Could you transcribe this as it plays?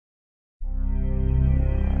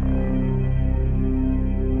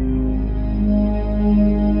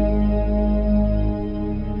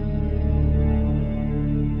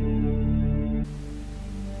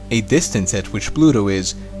A distance at which Pluto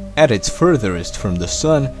is at its furthest from the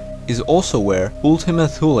Sun is also where Ultima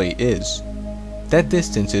Thule is. That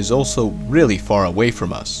distance is also really far away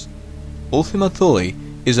from us. Ultima Thule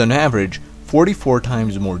is on average 44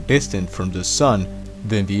 times more distant from the Sun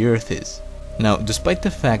than the Earth is. Now, despite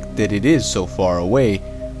the fact that it is so far away,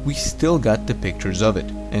 we still got the pictures of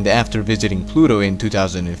it, and after visiting Pluto in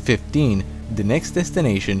 2015, the next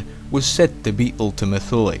destination was set to be Ultima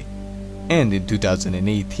Thule, and in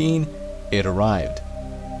 2018, it arrived.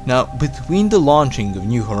 Now, between the launching of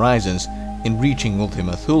New Horizons and reaching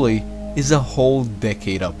Ultima Thule is a whole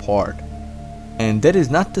decade apart. And that is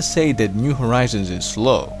not to say that New Horizons is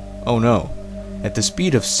slow. Oh no. At the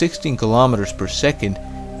speed of 16 kilometers per second,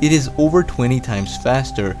 it is over 20 times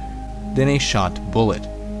faster than a shot bullet.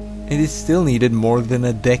 And it still needed more than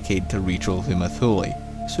a decade to reach Ultima Thule.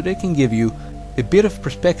 So that can give you a bit of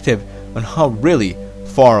perspective on how really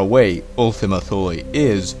far away Ultima Thule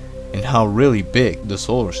is and how really big the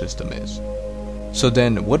solar system is. So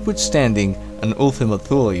then, what would standing on Ultima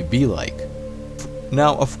Thule be like?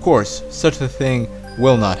 Now, of course, such a thing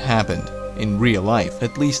will not happen in real life,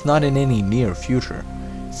 at least not in any near future,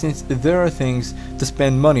 since there are things to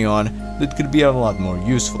spend money on that could be a lot more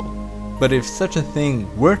useful. But if such a thing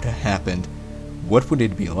were to happen, what would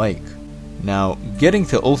it be like? Now, getting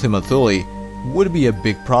to Ultima Thule would be a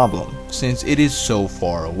big problem, since it is so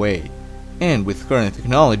far away, and with current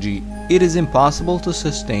technology, it is impossible to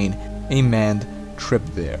sustain a manned trip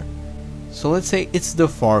there. So let's say it's the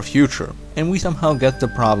far future, and we somehow get the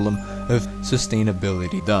problem of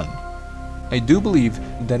sustainability done. I do believe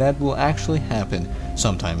that that will actually happen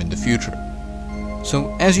sometime in the future.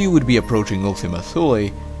 So as you would be approaching Ultima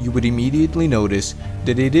Thule, you would immediately notice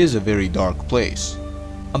that it is a very dark place.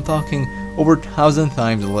 I'm talking over 1,000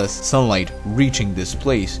 times less sunlight reaching this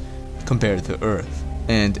place compared to Earth.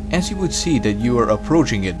 And as you would see that you are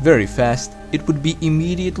approaching it very fast, it would be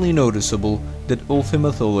immediately noticeable that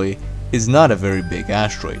Ultima Thule is not a very big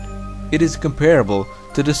asteroid. It is comparable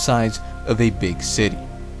to the size of a big city.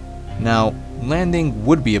 Now, landing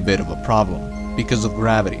would be a bit of a problem because of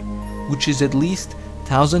gravity, which is at least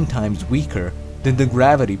 1,000 times weaker than the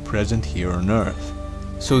gravity present here on Earth.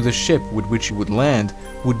 So the ship with which you would land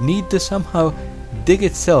would need to somehow dig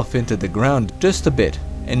itself into the ground just a bit,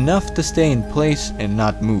 enough to stay in place and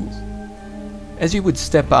not move. As you would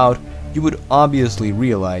step out, you would obviously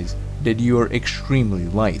realize that you are extremely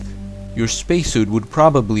light. Your spacesuit would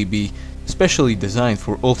probably be specially designed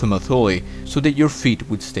for Ultima Thule so that your feet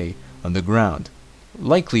would stay on the ground.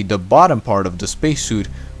 Likely the bottom part of the spacesuit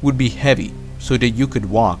would be heavy so that you could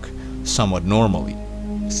walk somewhat normally.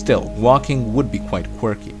 Still, walking would be quite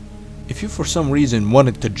quirky. If you for some reason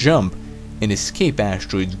wanted to jump and escape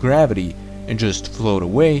asteroid's gravity and just float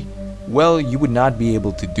away, well, you would not be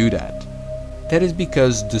able to do that. That is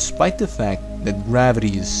because despite the fact that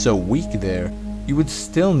gravity is so weak there, you would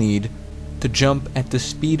still need to jump at the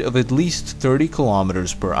speed of at least 30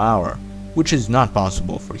 kilometers per hour, which is not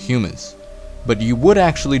possible for humans. But you would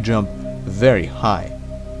actually jump very high.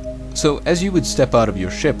 So as you would step out of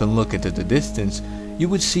your ship and look into the distance, you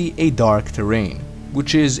would see a dark terrain,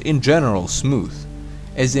 which is in general smooth,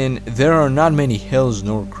 as in there are not many hills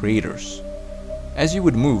nor craters. As you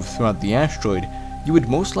would move throughout the asteroid, you would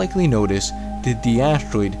most likely notice that the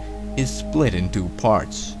asteroid is split in two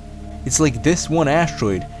parts. It's like this one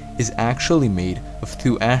asteroid is actually made of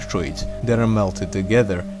two asteroids that are melted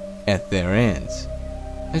together at their ends.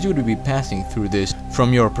 As you would be passing through this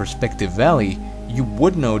from your perspective valley, you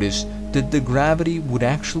would notice that the gravity would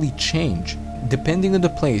actually change depending on the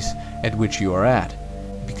place at which you are at,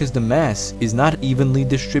 because the mass is not evenly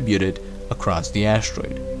distributed across the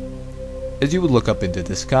asteroid. As you would look up into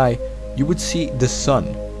the sky, you would see the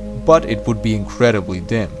sun, but it would be incredibly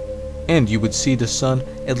dim, and you would see the sun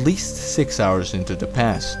at least 6 hours into the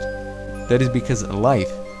past. That is because light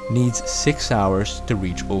needs 6 hours to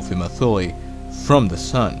reach Ultima Thule from the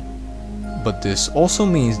sun. But this also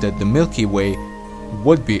means that the Milky Way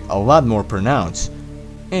would be a lot more pronounced,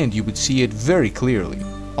 and you would see it very clearly,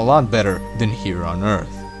 a lot better than here on Earth.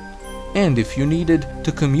 And if you needed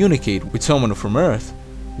to communicate with someone from Earth,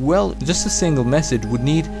 well, just a single message would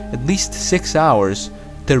need at least 6 hours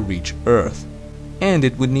to reach Earth, and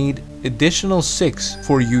it would need additional 6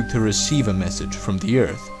 for you to receive a message from the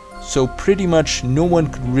Earth. So pretty much no one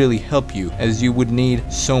could really help you, as you would need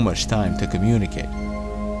so much time to communicate.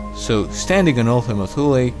 So standing on Ultima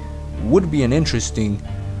Thule would be an interesting,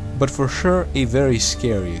 but for sure a very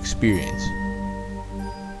scary experience.